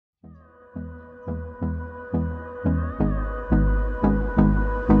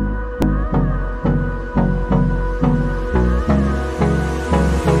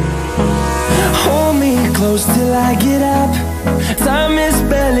close till I get up. Time is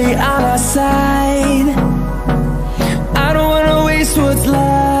barely on our side. I don't wanna waste what's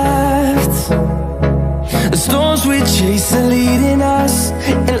left. The storms we chase are leading us,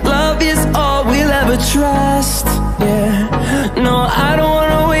 and love is all we'll ever trust. Yeah, no, I don't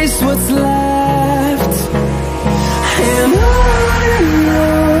wanna waste what's left. And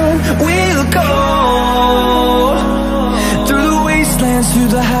on we'll go, through the wastelands,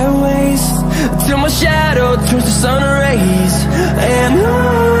 through the highways, till my shadow turns to sun rays. And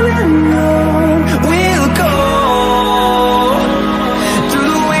on we'll go, through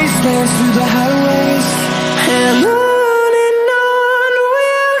the wastelands, through the highways, and on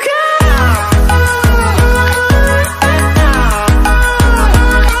we'll go.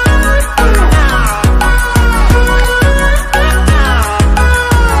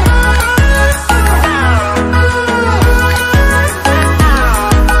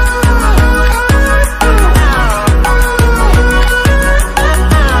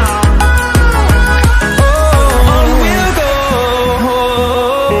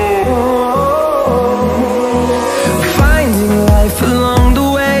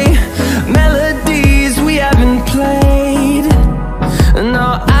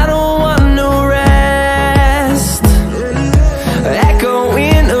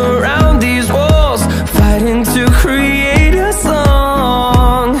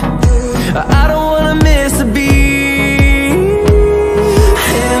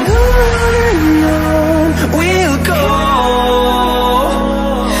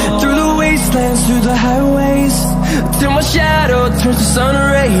 Through the highways, till my shadow turns to sun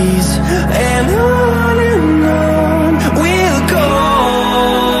rays. And on we'll go,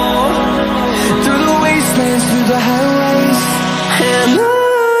 through the wastelands, through the highways, and on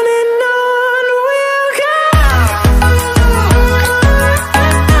we'll go.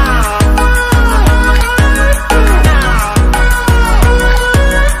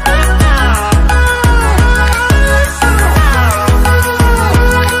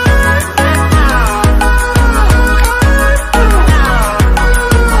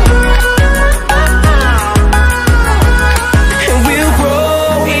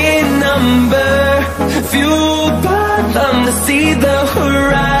 See the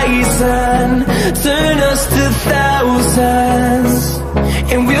horizon, turn us to thousands,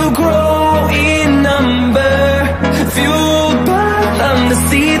 and we'll grow in number, fueled by them. To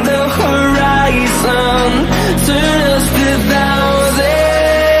see the horizon, turn us to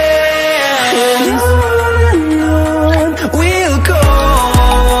thousands, and on we'll go,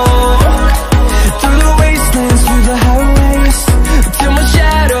 through the wastelands, through the highways, till my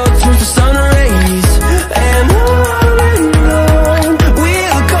shadow turns to sun rays. And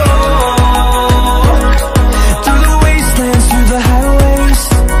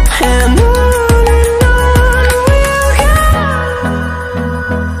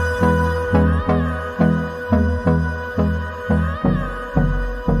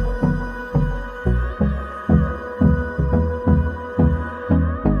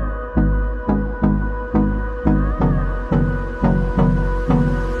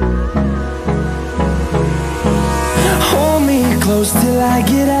close till I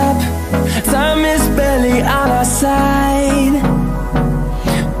get up. Time is barely on our side.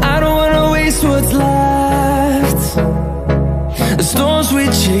 I don't wanna waste what's left. The storms we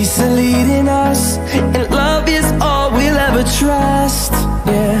chase are leading us, and love is all we'll ever trust.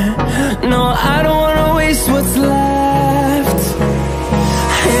 Yeah, no, I don't wanna waste what's left.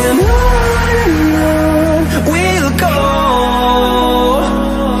 And on we'll go,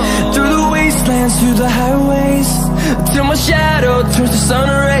 through the wastelands, through the highways, till my shadow turns to sun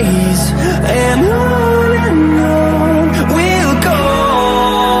rays. And on we'll go,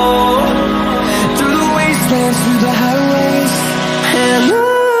 through the wastelands, through the highways, and on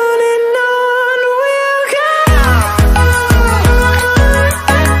we'll go.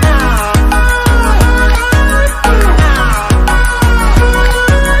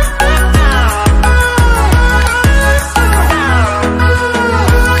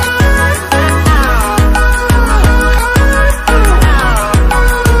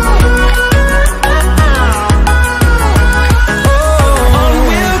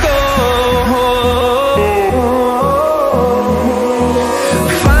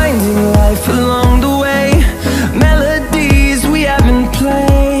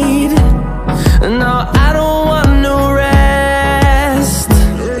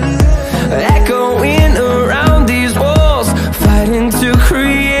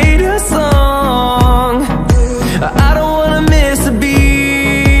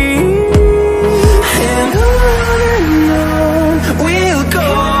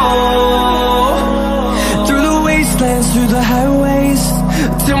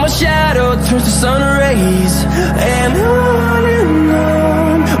 my shadow turns to sun rays. And on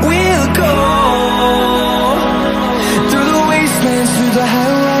we'll go, through the wastelands, through the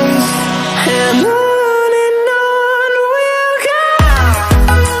highways. And on we'll go.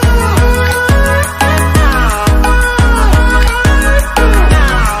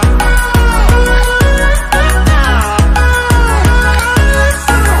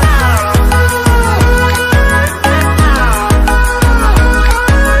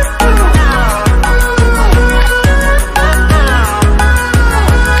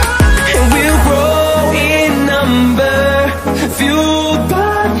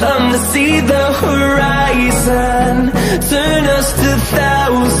 See the horizon, turn us to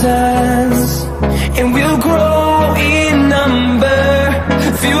thousands, and we'll grow in number,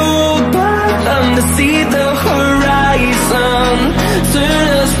 fueled by them. To see the horizon, turn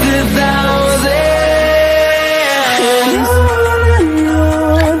us to thousands, and on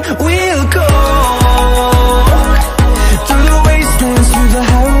we'll go, through the wastelands, through the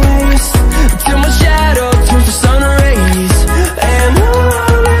highways, till my shadow turns to sun rays. And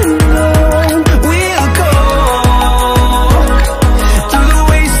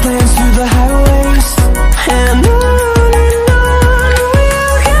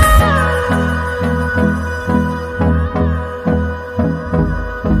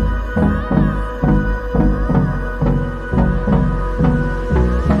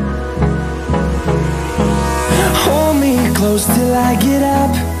close till I get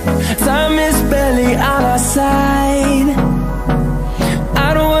up. Time is barely on our side.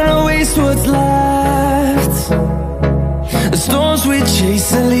 I don't wanna waste what's left. The storms we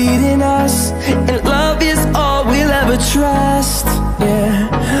chase are leading us, and love is all we'll ever trust. Yeah,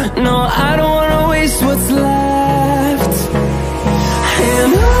 no, I don't wanna waste what's left.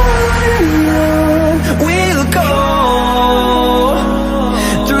 And on we'll go,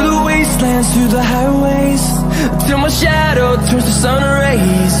 through the wastelands, through the highways, till my shadow turns to sun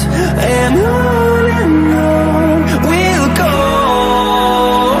rays. And on we'll go,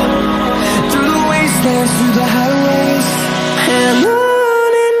 through the wastelands, through the highways. And on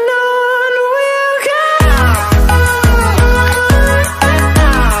we'll go.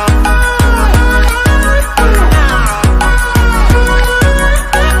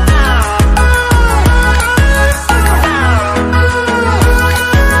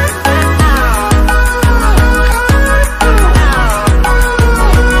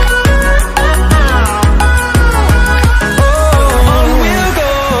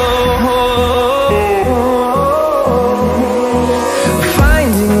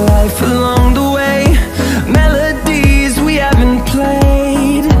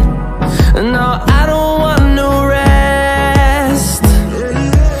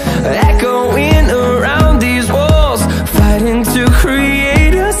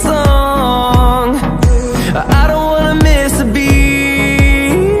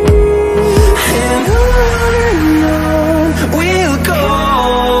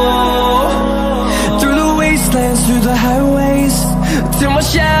 Through the highways, till my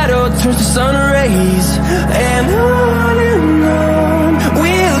shadow turns to sun rays. And on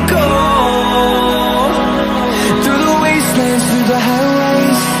we'll go, through the wastelands, through the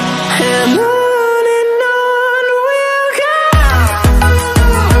highways. And on we'll go.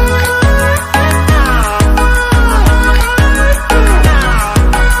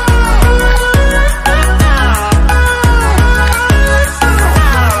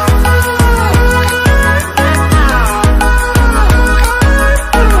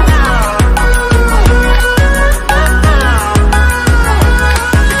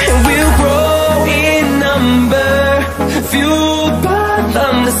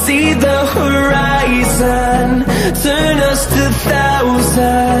 See the horizon, turn us to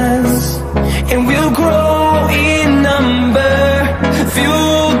thousands, and we'll grow in number,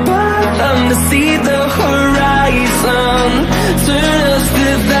 fueled by them. To see the horizon, turn us to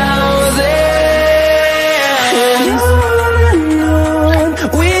thousands, and on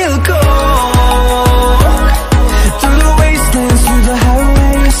we'll go, through the wastelands, through the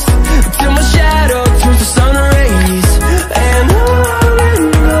highways, till my shadow turns to sun rays. And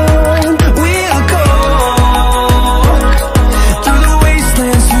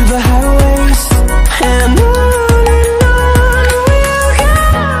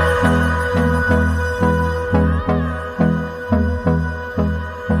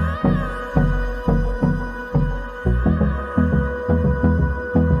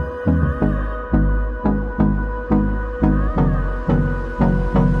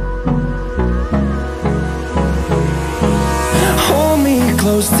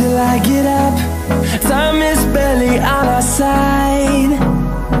close till I get up. Time is barely on our side.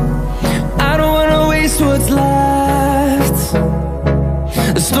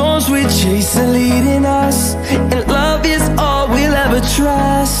 storms we chase are leading us, and love is all we'll ever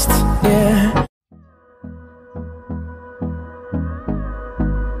trust, yeah.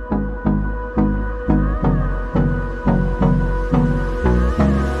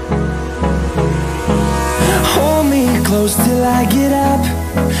 Hold me close till I get up.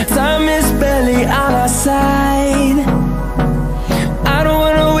 Time is barely on our side. I don't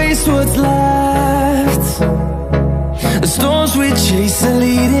wanna waste what's left. The storms we chase are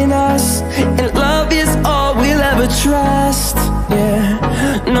leading us, and love is all we'll ever trust, yeah.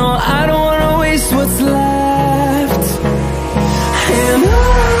 No, I don't wanna waste what's left. And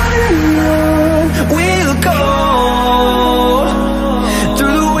on we'll go,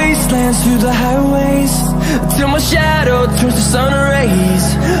 through the wastelands, through the highways, till my shadow turns to sun rays.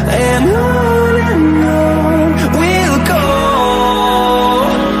 And on we'll go,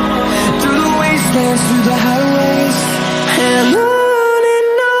 through the wastelands, through the highways, and on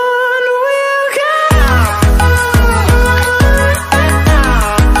we'll go.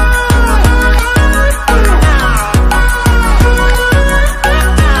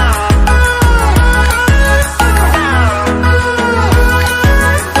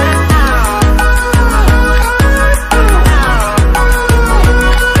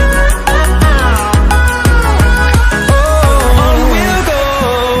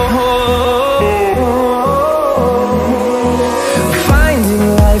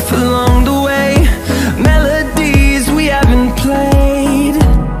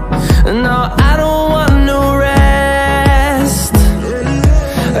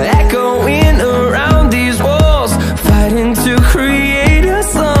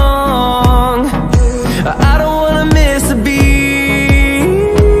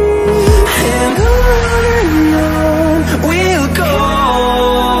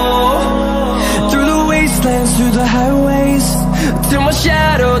 Through the highways, till my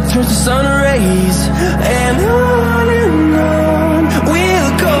shadow turns to sun rays. And on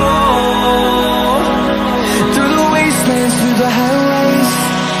we'll go, through the wastelands, through the highways,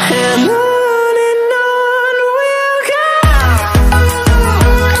 and on we'll go.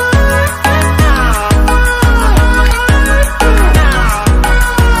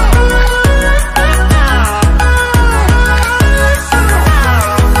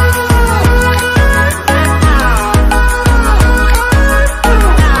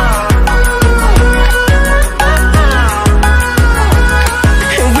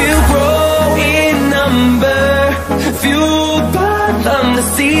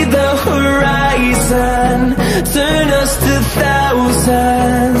 See the horizon, turn us to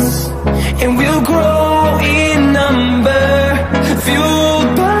thousands, and we'll grow in number, fueled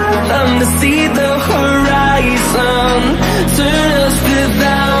by them. To see the horizon, turn us to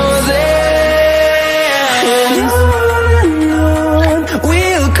thousands, and on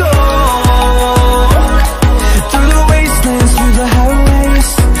we'll go, through the wastelands, through the highways,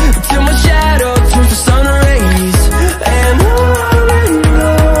 till my shadow turns to sun rays. And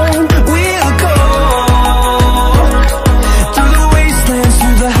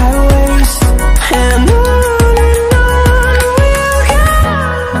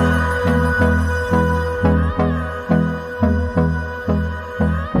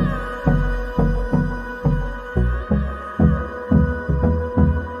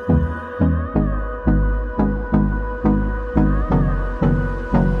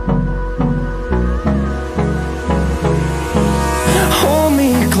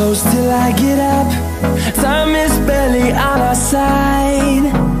close till I get up. Time is barely on our side.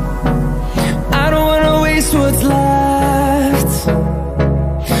 I don't wanna waste what's left.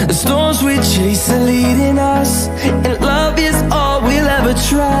 The storms we chase are leading us, and love is all we'll ever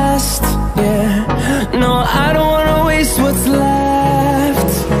trust, yeah. No, I don't wanna waste what's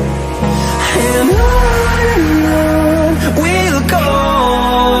left. And on we'll go,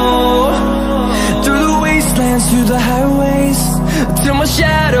 through the wastelands, through the highways, till my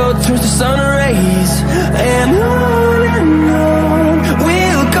shadow turns to sun rays. And on